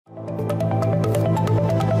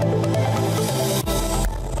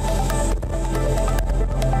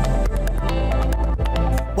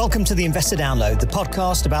Welcome to the Investor Download, the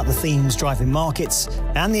podcast about the themes driving markets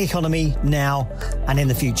and the economy now and in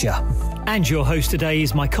the future. And your host today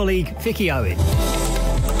is my colleague, Vicky Owen.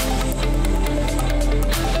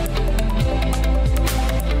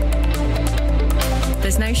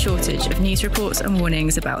 There's no shortage of news reports and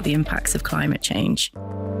warnings about the impacts of climate change.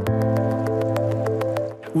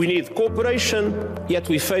 We need cooperation, yet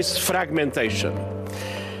we face fragmentation.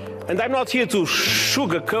 And I'm not here to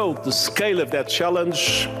sugarcoat the scale of that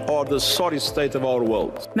challenge or the sorry state of our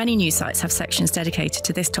world. Many news sites have sections dedicated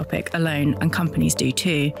to this topic alone, and companies do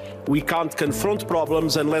too. We can't confront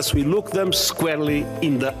problems unless we look them squarely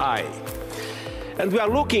in the eye. And we are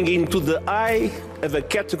looking into the eye of a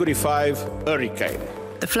Category 5 hurricane.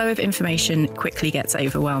 The flow of information quickly gets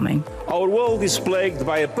overwhelming. Our world is plagued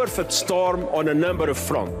by a perfect storm on a number of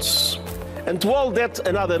fronts. And to all that,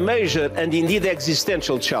 another major and indeed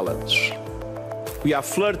existential challenge. We are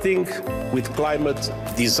flirting with climate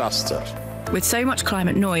disaster. With so much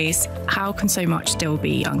climate noise, how can so much still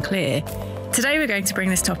be unclear? Today we're going to bring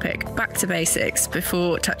this topic back to basics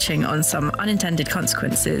before touching on some unintended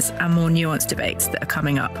consequences and more nuanced debates that are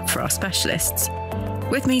coming up for our specialists.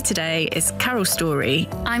 With me today is Carol Story.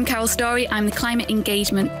 I'm Carol Story. I'm the Climate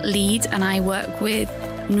Engagement Lead, and I work with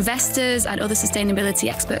investors and other sustainability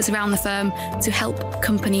experts around the firm to help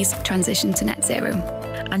companies transition to net zero.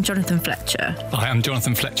 And Jonathan Fletcher. Hi, I'm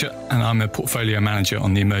Jonathan Fletcher, and I'm a portfolio manager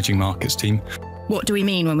on the emerging markets team. What do we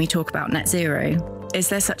mean when we talk about net zero? Is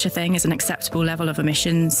there such a thing as an acceptable level of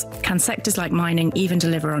emissions? Can sectors like mining even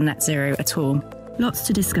deliver on net zero at all? Lots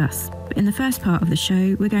to discuss, but in the first part of the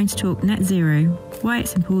show, we're going to talk net zero, why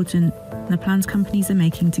it's important, and the plans companies are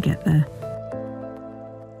making to get there.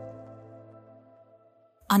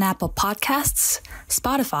 On Apple Podcasts,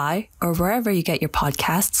 Spotify, or wherever you get your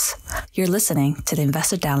podcasts, you're listening to the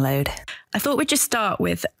Investor Download. I thought we'd just start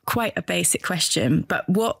with quite a basic question, but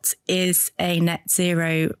what is a net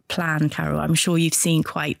zero plan, Carol? I'm sure you've seen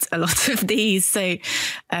quite a lot of these, so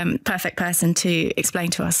perfect person to explain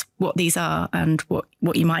to us what these are and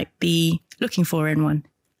what you might be looking for in one.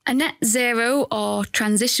 A net zero or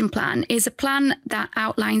transition plan is a plan that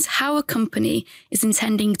outlines how a company is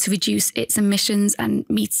intending to reduce its emissions and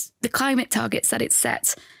meet the climate targets that it's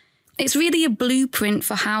set. It's really a blueprint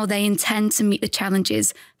for how they intend to meet the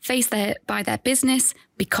challenges faced by their business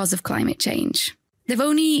because of climate change. They've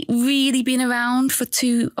only really been around for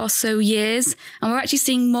 2 or so years, and we're actually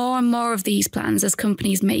seeing more and more of these plans as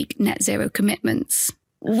companies make net zero commitments.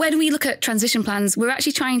 When we look at transition plans, we're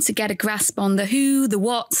actually trying to get a grasp on the who, the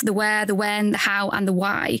what, the where, the when, the how, and the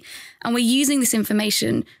why. And we're using this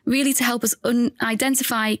information really to help us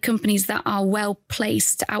identify companies that are well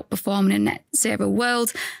placed to outperform in a net zero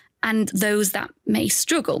world and those that may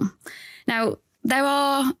struggle. Now, there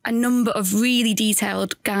are a number of really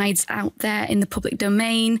detailed guides out there in the public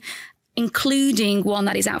domain, including one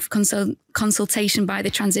that is out for consultation by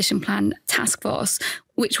the Transition Plan Task Force,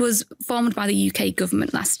 which was formed by the UK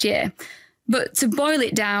government last year. But to boil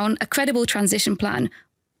it down, a credible transition plan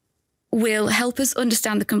will help us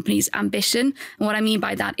understand the company's ambition. And what I mean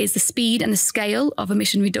by that is the speed and the scale of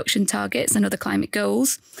emission reduction targets and other climate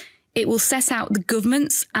goals. It will set out the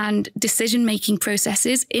governance and decision-making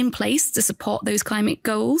processes in place to support those climate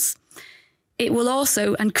goals. It will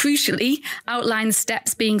also, and crucially, outline the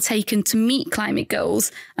steps being taken to meet climate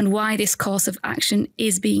goals and why this course of action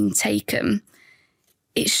is being taken.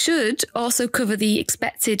 It should also cover the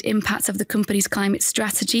expected impact of the company's climate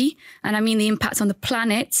strategy, and I mean the impact on the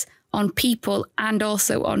planet, on people, and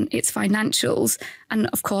also on its financials, and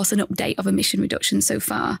of course, an update of emission reduction so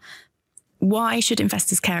far. Why should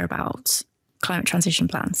investors care about climate transition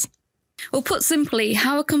plans? Well, put simply,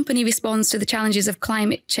 how a company responds to the challenges of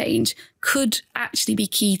climate change could actually be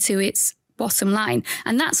key to its bottom line.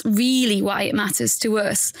 And that's really why it matters to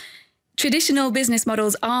us. Traditional business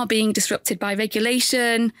models are being disrupted by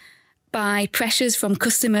regulation, by pressures from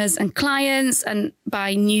customers and clients, and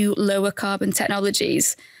by new lower carbon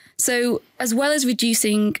technologies. So as well as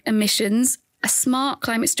reducing emissions, a smart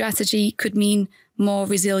climate strategy could mean more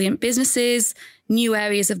resilient businesses, new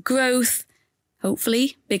areas of growth,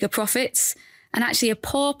 hopefully bigger profits, and actually a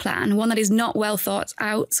poor plan, one that is not well thought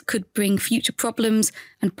out, could bring future problems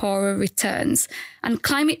and poorer returns. And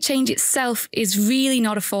climate change itself is really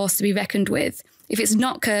not a force to be reckoned with. If it's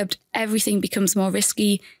not curbed, everything becomes more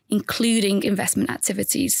risky, including investment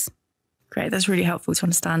activities. Great, that's really helpful to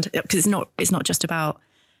understand, because it's not just about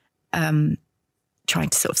trying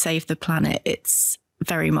to sort of save the planet. It's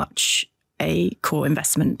very much a core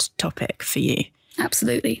investment topic for you.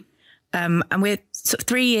 Absolutely. And we're sort of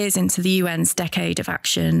 3 years into the UN's decade of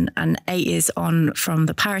action and 8 years on from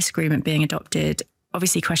the Paris Agreement being adopted.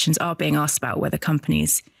 obviously questions are being asked about whether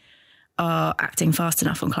companies are acting fast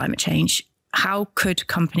enough on climate change. How could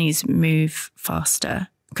companies move faster?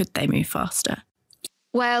 Could they move faster?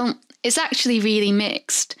 Well, it's actually really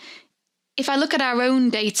mixed. If I look at our own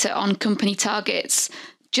data on company targets,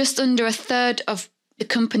 just under a third of the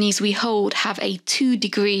companies we hold have a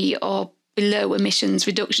 2-degree or below emissions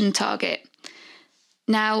reduction target.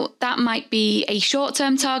 Now, that might be a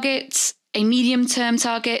short-term target, a medium-term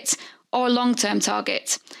target, or a long-term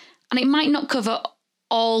target, and it might not cover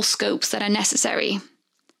all scopes that are necessary.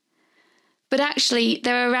 But actually,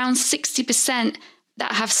 there are around 60%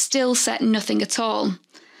 that have still set nothing at all,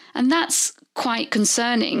 and that's quite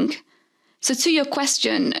concerning. So to your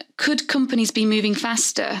question, could companies be moving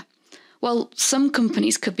faster? Well, some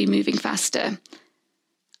companies could be moving faster.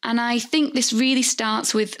 And I think this really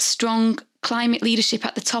starts with strong climate leadership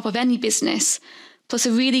at the top of any business, plus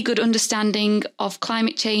a really good understanding of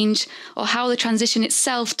climate change or how the transition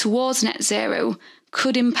itself towards net zero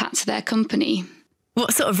could impact their company.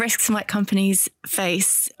 What sort of risks might companies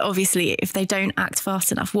face? Obviously, if they don't act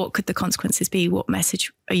fast enough, what could the consequences be? What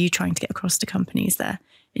message are you trying to get across to companies there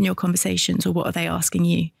in your conversations, or what are they asking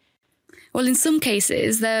you? Well, in some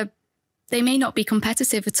cases, they may not be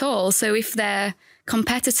competitive at all. So if their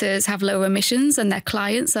competitors have lower emissions and their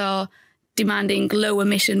clients are demanding low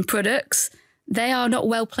emission products, they are not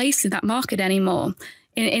well placed in that market anymore.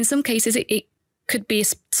 In some cases, it could be a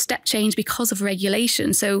step change because of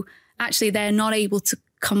regulation. So actually, they're not able to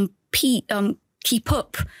keep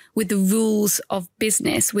up with the rules of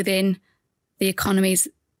business within the economies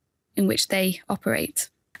in which they operate.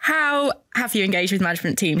 How have you engaged with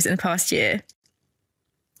management teams in the past year?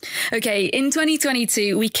 Okay, in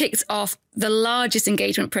 2022, we kicked off the largest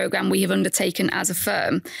engagement program we have undertaken as a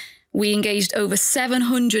firm. We engaged over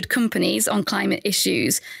 700 companies on climate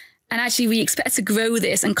issues. And actually, we expect to grow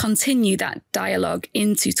this and continue that dialogue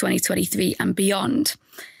into 2023 and beyond.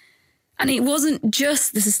 And it wasn't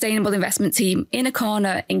just the sustainable investment team in a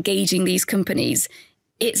corner engaging these companies.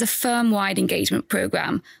 It's a firm-wide engagement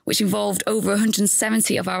program, which involved over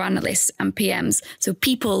 170 of our analysts and PMs. So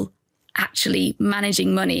people actually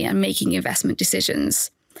managing money and making investment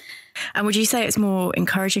decisions. And would you say it's more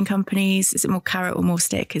encouraging companies? Is it more carrot or more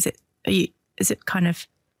stick? Is it kind of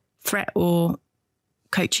threat or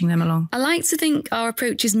coaching them along? I like to think our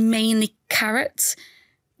approach is mainly carrot.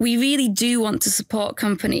 We really do want to support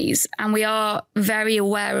companies, and we are very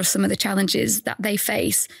aware of some of the challenges that they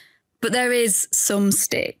face. But there is some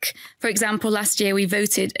stick. For example, last year we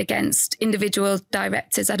voted against individual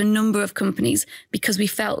directors at a number of companies because we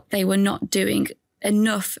felt they were not doing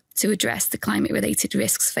enough to address the climate-related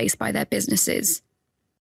risks faced by their businesses.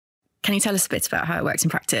 Can you tell us a bit about how it works in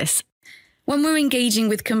practice? When we're engaging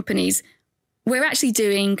with companies, we're actually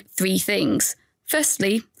doing 3 things.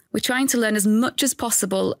 Firstly, we're trying to learn as much as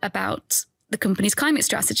possible about the company's climate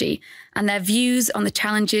strategy and their views on the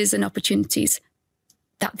challenges and opportunities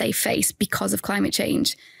that they face because of climate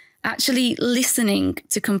change. Actually listening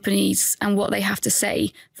to companies and what they have to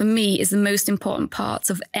say, for me, is the most important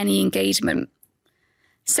part of any engagement.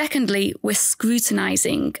 Secondly, we're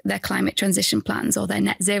scrutinising their climate transition plans or their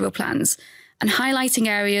net zero plans and highlighting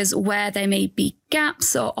areas where there may be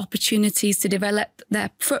gaps or opportunities to develop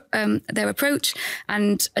their approach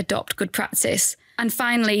and adopt good practice. And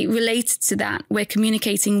finally, related to that, we're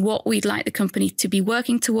communicating what we'd like the company to be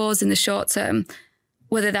working towards in the short term,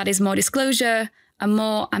 whether that is more disclosure, a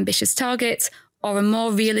more ambitious target, or a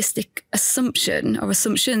more realistic assumption or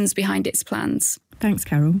assumptions behind its plans. Thanks,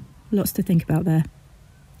 Carol. Lots to think about there.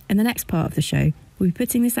 In the next part of the show, we'll be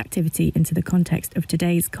putting this activity into the context of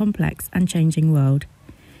today's complex and changing world.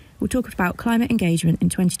 We'll talk about climate engagement in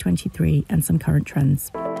 2023 and some current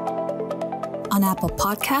trends. On Apple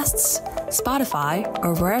Podcasts, Spotify,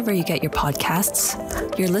 or wherever you get your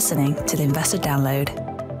podcasts, you're listening to the Investor Download.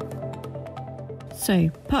 So,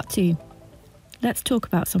 part 2. Let's talk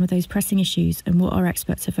about some of those pressing issues and what our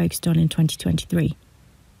experts are focused on in 2023.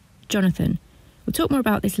 Jonathan, we'll talk more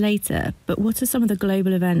about this later, but what are some of the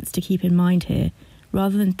global events to keep in mind here,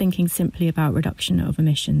 rather than thinking simply about reduction of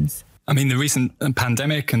emissions? I mean, the recent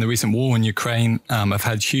pandemic and the recent war in Ukraine have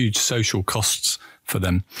had huge social costs for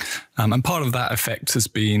them. And part of that effect has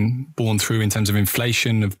been borne through in terms of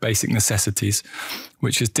inflation of basic necessities,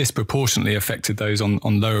 which has disproportionately affected those on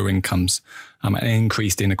lower incomes and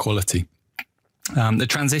increased inequality. The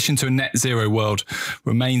transition to a net zero world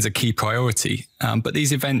remains a key priority, but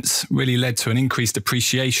these events really led to an increased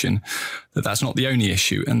appreciation that that's not the only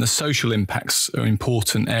issue, and the social impacts are an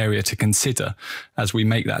important area to consider as we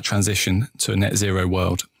make that transition to a net zero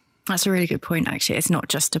world. That's a really good point, actually. It's not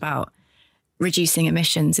just about reducing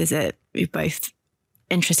emissions, is it? We've both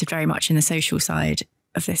interested very much in the social side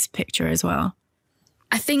of this picture as well.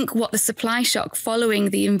 I think what the supply shock following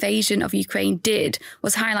the invasion of Ukraine did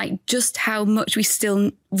was highlight just how much we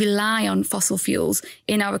still rely on fossil fuels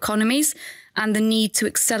in our economies and the need to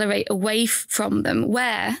accelerate away from them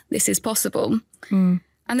where this is possible. And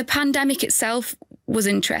the pandemic itself was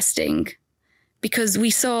interesting because we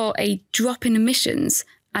saw a drop in emissions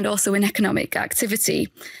and also in economic activity.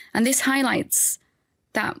 And this highlights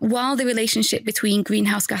that while the relationship between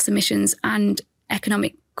greenhouse gas emissions and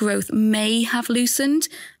economic growth may have loosened,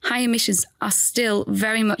 high emissions are still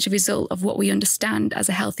very much a result of what we understand as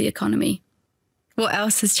a healthy economy. What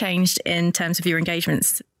else has changed in terms of your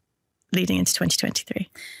engagements leading into 2023?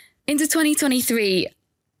 Into 2023,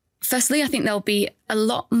 firstly, I think there'll be a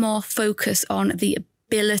lot more focus on the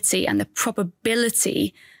ability and the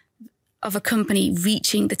probability of a company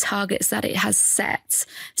reaching the targets that it has set.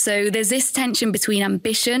 So there's this tension between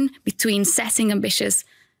ambition, between setting ambitious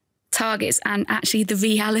targets and actually the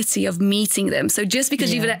reality of meeting them. So just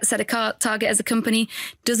because you've set a target as a company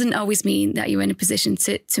doesn't always mean that you're in a position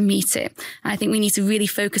to meet it. And I think we need to really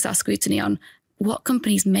focus our scrutiny on what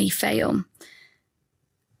companies may fail.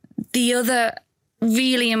 The other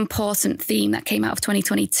really important theme that came out of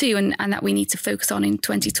 2022 and that we need to focus on in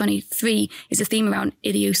 2023 is a theme around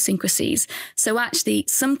idiosyncrasies. So actually,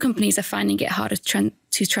 some companies are finding it harder to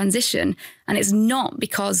transition, and it's not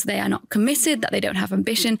because they are not committed, that they don't have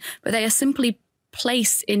ambition, but they are simply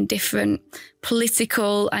placed in different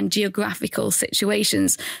political and geographical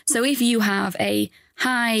situations. So if you have a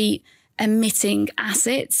high emitting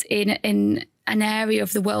asset in an area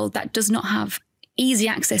of the world that does not have easy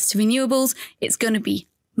access to renewables, it's going to be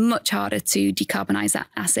much harder to decarbonize that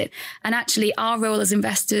asset. And actually, our role as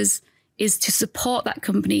investors is to support that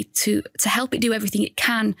company to help it do everything it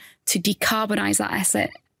can to decarbonize that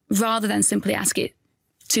asset, rather than simply ask it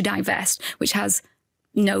to divest, which has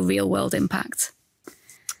no real world impact.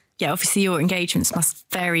 Yeah, obviously your engagements must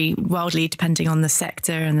vary wildly depending on the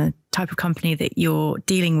sector and the type of company that you're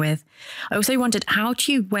dealing with. I also wondered, how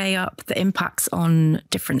do you weigh up the impacts on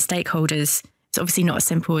different stakeholders? It's obviously not as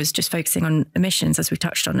simple as just focusing on emissions, as we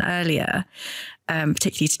touched on earlier,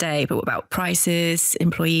 particularly today, but what about prices,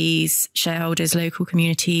 employees, shareholders, local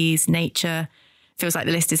communities, nature? Feels like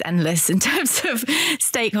the list is endless in terms of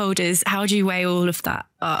stakeholders. How do you weigh all of that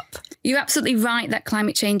up? You're absolutely right that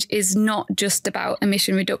climate change is not just about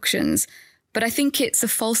emission reductions, but I think it's a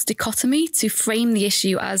false dichotomy to frame the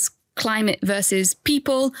issue as climate versus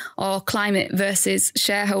people or climate versus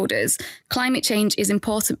shareholders. Climate change is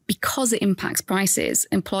important because it impacts prices,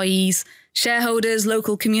 employees, shareholders,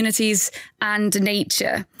 local communities, and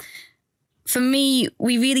nature. For me,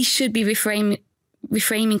 we really should be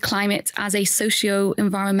reframing climate as a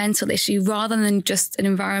socio-environmental issue rather than just an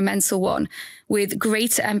environmental one, with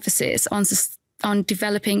greater emphasis on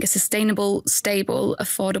developing a sustainable, stable,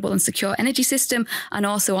 affordable and secure energy system, and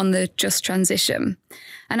also on the just transition.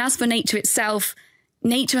 And as for nature itself,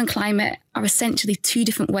 nature and climate are essentially two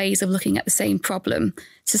different ways of looking at the same problem.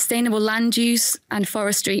 Sustainable land use and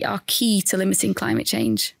forestry are key to limiting climate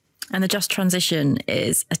change. And the just transition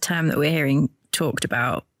is a term that we're hearing talked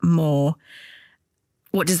about more.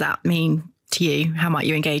 What does that mean to you? How might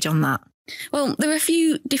you engage on that? Well, there are a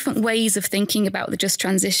few different ways of thinking about the just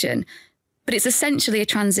transition, but it's essentially a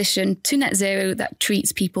transition to net zero that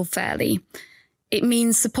treats people fairly. It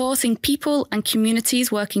means supporting people and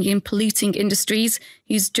communities working in polluting industries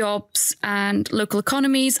whose jobs and local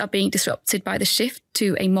economies are being disrupted by the shift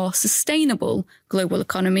to a more sustainable global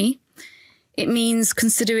economy. It means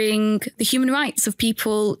considering the human rights of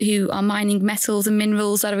people who are mining metals and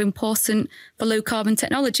minerals that are important for low carbon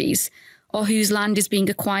technologies, or whose land is being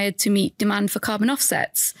acquired to meet demand for carbon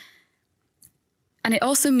offsets. And it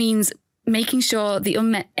also means making sure the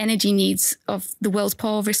unmet energy needs of the world's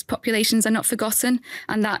poorest populations are not forgotten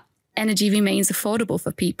and that energy remains affordable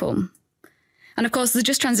for people. And of course, the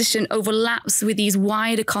just transition overlaps with these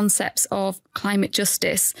wider concepts of climate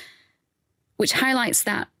justice, which highlights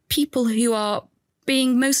that people who are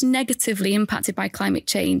being most negatively impacted by climate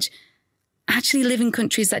change actually live in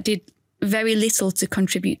countries that did very little to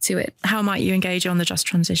contribute to it. How might you engage on the just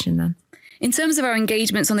transition then? In terms of our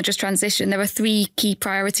engagements on the just transition, there are three key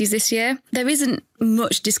priorities this year. There isn't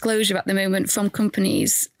much disclosure at the moment from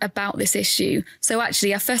companies about this issue. So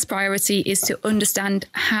actually, our first priority is to understand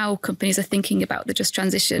how companies are thinking about the just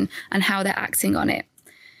transition and how they're acting on it.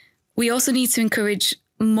 We also need to encourage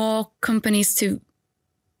more companies to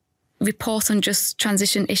report on just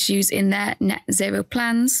transition issues in their net zero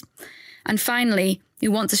plans. And finally, we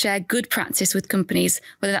want to share good practice with companies,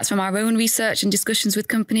 whether that's from our own research and discussions with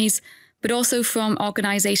companies, but also from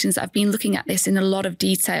organisations that have been looking at this in a lot of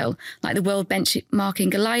detail, like the World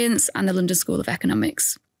Benchmarking Alliance and the London School of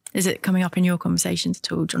Economics. Is it coming up in your conversations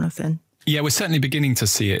at all, Jonathan? Yeah, we're certainly beginning to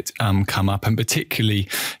see it come up, and particularly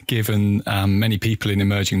given many people in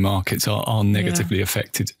emerging markets are negatively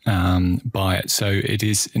affected by it. So it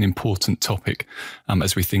is an important topic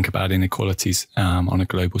as we think about inequalities on a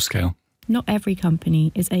global scale. Not every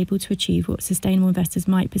company is able to achieve what sustainable investors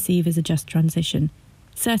might perceive as a just transition,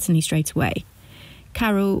 certainly straight away.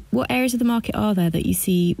 Carol, what areas of the market are there that you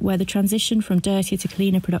see where the transition from dirtier to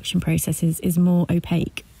cleaner production processes is more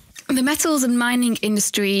opaque? The metals and mining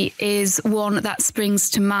industry is one that springs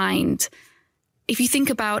to mind. If you think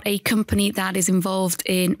about a company that is involved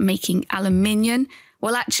in making aluminium,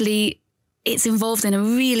 well, actually, it's involved in a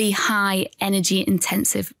really high energy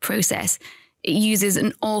intensive process. It uses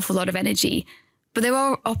an awful lot of energy, but there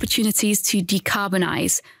are opportunities to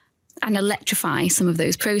decarbonize and electrify some of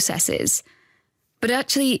those processes. But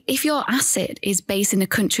actually, if your asset is based in a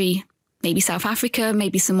country, maybe South Africa,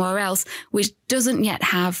 maybe somewhere else, which doesn't yet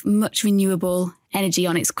have much renewable energy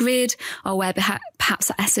on its grid, or where perhaps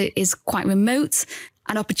the asset is quite remote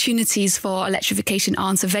and opportunities for electrification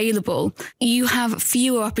aren't available, you have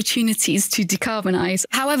fewer opportunities to decarbonize.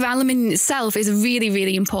 However, aluminium itself is a really,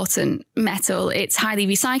 really important metal. It's highly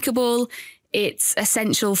recyclable. It's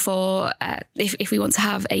essential for if we want to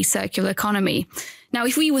have a circular economy. Now,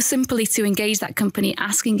 if we were simply to engage that company,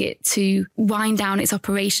 asking it to wind down its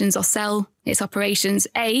operations or sell its operations,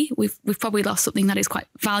 we've probably lost something that is quite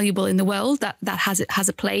valuable in the world that has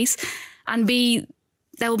a place, and B,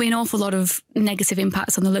 there will be an awful lot of negative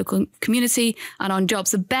impacts on the local community and on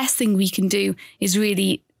jobs. The best thing we can do is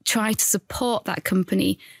really try to support that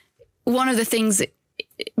company. One of the things it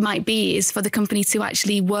might be is for the company to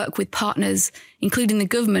actually work with partners, including the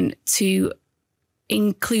government, to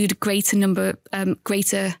include greater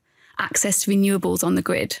access to renewables on the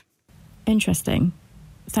grid. Interesting.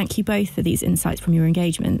 Thank you both for these insights from your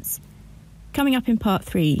engagements. Coming up in part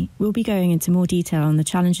 3, we'll be going into more detail on the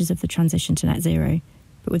challenges of the transition to net zero,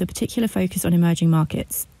 but with a particular focus on emerging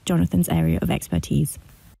markets, Jonathan's area of expertise.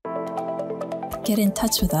 Get in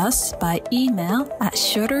touch with us by email at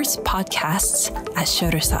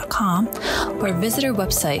schroderspodcasts@schroders.com or visit our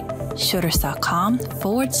website,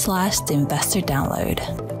 schroders.com/the investor download.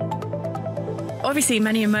 Obviously,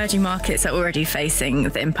 many emerging markets are already facing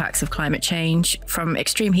the impacts of climate change, from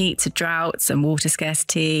extreme heat to droughts and water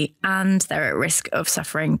scarcity, and they're at risk of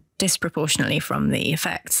suffering disproportionately from the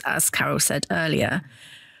effects, as Carol said earlier.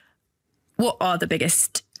 What are the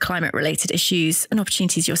biggest climate-related issues and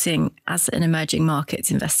opportunities you're seeing as an emerging markets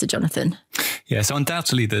investor, Jonathan? Yeah, so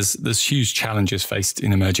undoubtedly there's huge challenges faced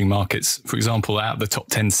in emerging markets. For example, out of the top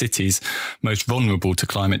 10 cities most vulnerable to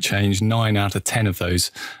climate change, 9 out of 10 of those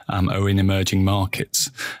are in emerging markets.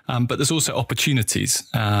 But there's also opportunities.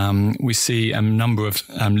 We see a number of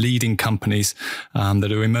leading companies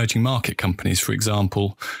that are emerging market companies. For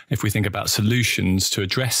example, if we think about solutions to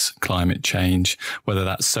address climate change, whether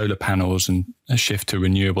that's solar panels and a shift to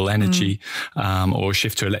renewable energy or a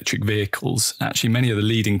shift to electric vehicles, actually many of the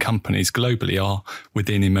leading companies globally are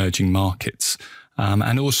within emerging markets.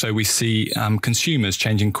 And also we see consumers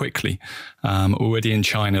changing quickly. Already in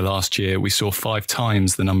China last year, we saw 5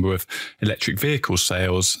 times the number of electric vehicle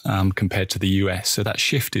sales compared to the US. So that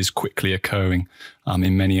shift is quickly occurring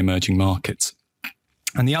in many emerging markets.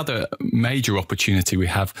 And the other major opportunity we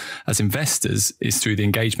have as investors is through the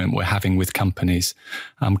engagement we're having with companies.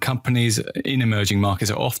 Companies in emerging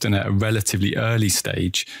markets are often at a relatively early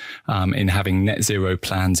stage in having net zero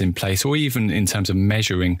plans in place, or even in terms of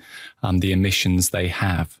measuring the emissions they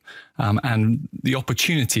have. And the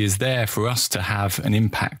opportunity is there for us to have an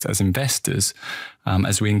impact as investors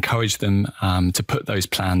as we encourage them to put those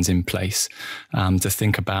plans in place, to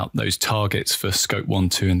think about those targets for scope 1,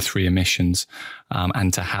 2 and 3 emissions,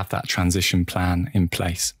 and to have that transition plan in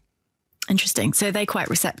place. Interesting. So they're quite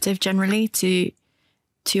receptive generally to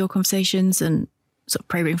your conversations and sort of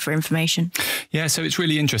probing for information? Yeah, so it's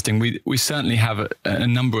really interesting. We certainly have a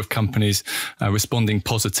number of companies responding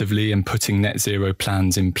positively and putting net zero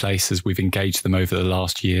plans in place as we've engaged them over the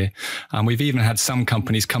last year. And we've even had some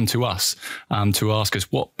companies come to us to ask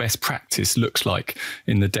us what best practice looks like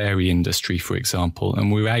in the dairy industry, for example.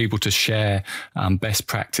 And we were able to share best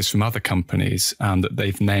practice from other companies that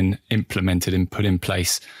they've then implemented and put in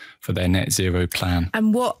place for their net zero plan.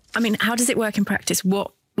 And how does it work in practice?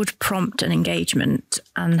 What would prompt an engagement,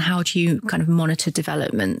 and how do you kind of monitor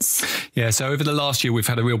developments? Yeah, so over the last year, we've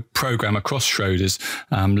had a real program across Schroders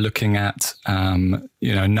looking at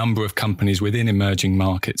a number of companies within emerging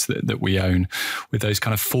markets that we own, with those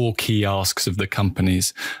kind of 4 key asks of the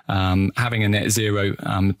companies: having a net zero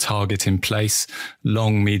target in place,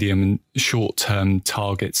 long, medium, and short-term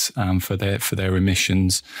targets for their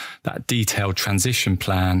emissions, that detailed transition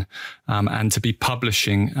plan, and to be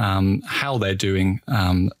publishing how they're doing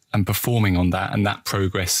and performing on that and that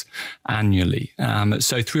progress annually.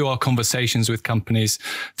 So through our conversations with companies,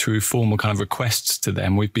 through formal kind of requests to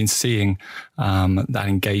them, we've been seeing that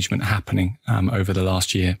engagement happening over the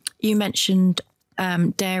last year. You mentioned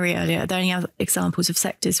dairy earlier. Are there any other examples of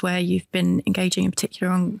sectors where you've been engaging in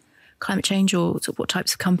particular on climate change, or sort of what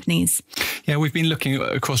types of companies? Yeah, we've been looking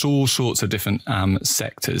across all sorts of different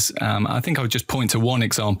sectors. I think I would just point to one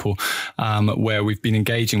example where we've been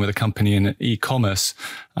engaging with a company in an e-commerce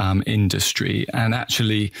industry, and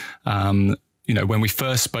actually when we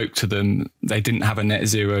first spoke to them, they didn't have a net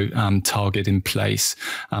zero target in place,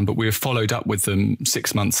 but we were followed up with them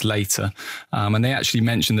 6 months later. And they actually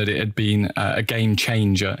mentioned that it had been a game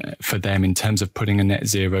changer for them in terms of putting a net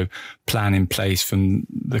zero plan in place from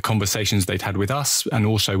the conversations they'd had with us and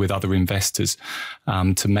also with other investors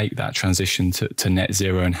to make that transition to net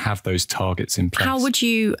zero and have those targets in place. How would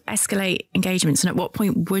you escalate engagements, and at what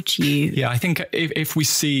point would you? Yeah, I think if we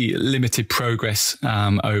see limited progress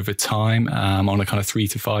over time, on a kind of 3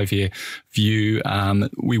 to 5 year view,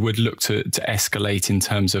 we would look to escalate in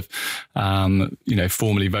terms of,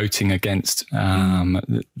 formally voting against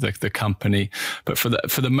the company. But for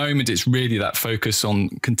the moment, it's really that focus on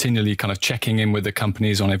continually kind of checking in with the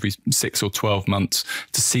companies on every 6 or 12 months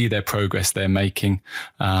to see their progress they're making,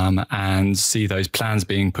 and see those plans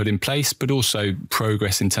being put in place, but also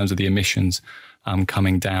progress in terms of the emissions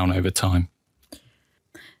coming down over time.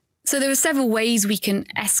 So there are several ways we can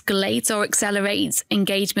escalate or accelerate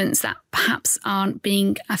engagements that perhaps aren't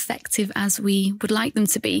being effective as we would like them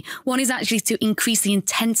to be. One is actually to increase the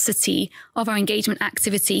intensity of our engagement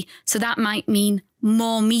activity. So that might mean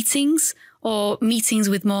more meetings or meetings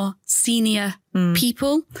with more senior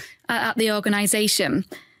people at the organisation.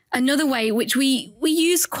 Another way, which we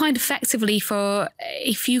use quite effectively for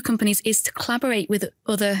a few companies, is to collaborate with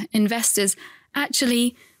other investors.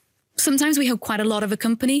 Actually, sometimes we have quite a lot of a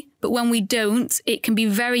company, but when we don't, it can be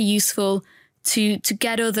very useful to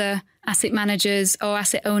get other asset managers or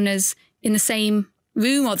asset owners in the same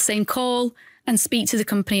room or the same call and speak to the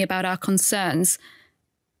company about our concerns.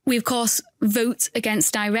 We, of course, vote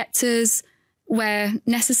against directors where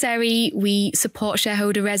necessary. We support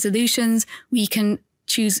shareholder resolutions. We can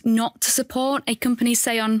choose not to support a company's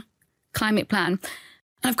say on climate plan.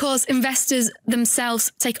 And of course, investors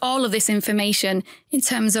themselves take all of this information in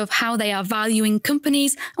terms of how they are valuing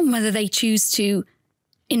companies and whether they choose to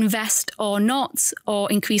invest or not,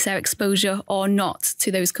 or increase their exposure or not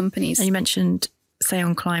to those companies. And you mentioned say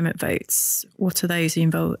on climate votes. What are those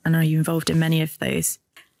involved, and are you involved in many of those?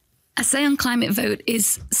 A say on climate vote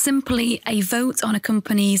is simply a vote on a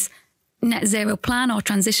company's net zero plan or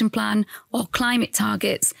transition plan or climate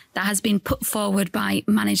targets that has been put forward by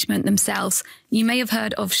management themselves. You may have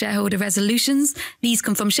heard of shareholder resolutions. These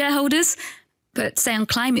come from shareholders, but say on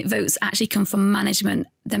climate votes actually come from management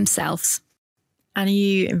themselves. And are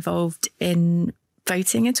you involved in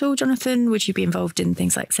voting at all, Jonathan? Would you be involved in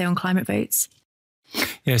things like say on climate votes?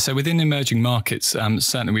 Yeah, so within emerging markets,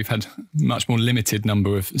 certainly we've had much more limited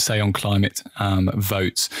number of say on climate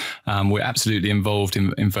votes. We're absolutely involved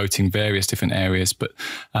in voting various different areas, but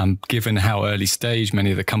given how early stage many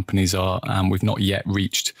of the companies are, we've not yet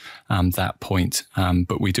reached that point,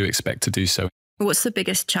 but we do expect to do so. What's the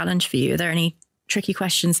biggest challenge for you? Are there any tricky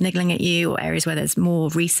questions niggling at you, or areas where there's more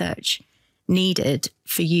research needed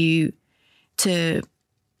for you to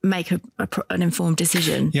make an informed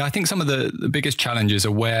decision? Yeah, I think some of the biggest challenges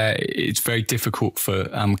are where it's very difficult for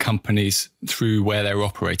companies through where they're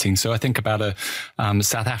operating. So I think about a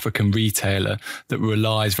South African retailer that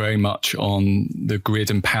relies very much on the grid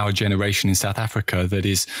and power generation in South Africa that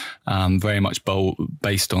is very much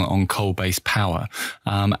based on coal-based power.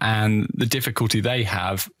 And the difficulty they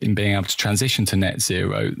have in being able to transition to net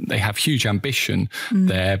zero, they have huge ambition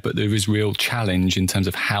there, but there is real challenge in terms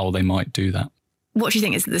of how they might do that. What do you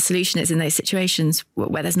think is the solution is in those situations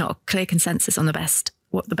where there's not a clear consensus on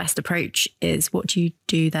what the best approach is? What do you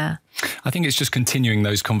do there? I think it's just continuing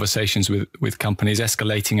those conversations with companies,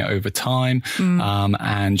 escalating it over time,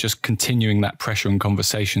 and just continuing that pressure and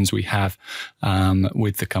conversations we have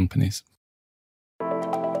with the companies.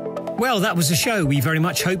 Well, that was the show. We very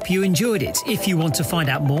much hope you enjoyed it. If you want to find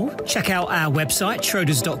out more, check out our website,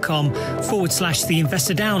 schroders.com/The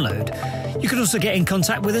Investor Download. You can also get in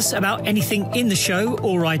contact with us about anything in the show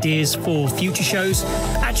or ideas for future shows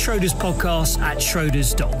at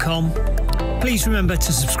schroderspodcast@schroders.com. Please remember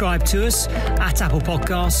to subscribe to us at Apple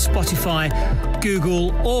Podcasts, Spotify,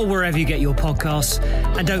 Google, or wherever you get your podcasts.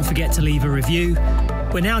 And don't forget to leave a review.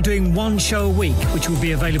 We're now doing one show a week, which will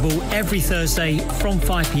be available every Thursday from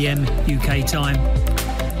 5 p.m. UK time.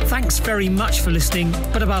 Thanks very much for listening,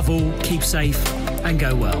 but above all, keep safe and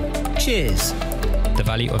go well. Cheers. The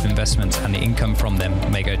value of investments and the income from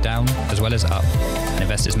them may go down as well as up, and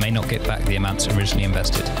investors may not get back the amounts originally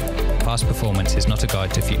invested. Past performance is not a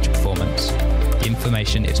guide to future performance. The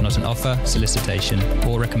information is not an offer, solicitation,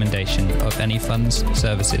 or recommendation of any funds,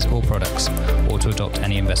 services, or products, or to adopt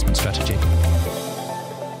any investment strategy.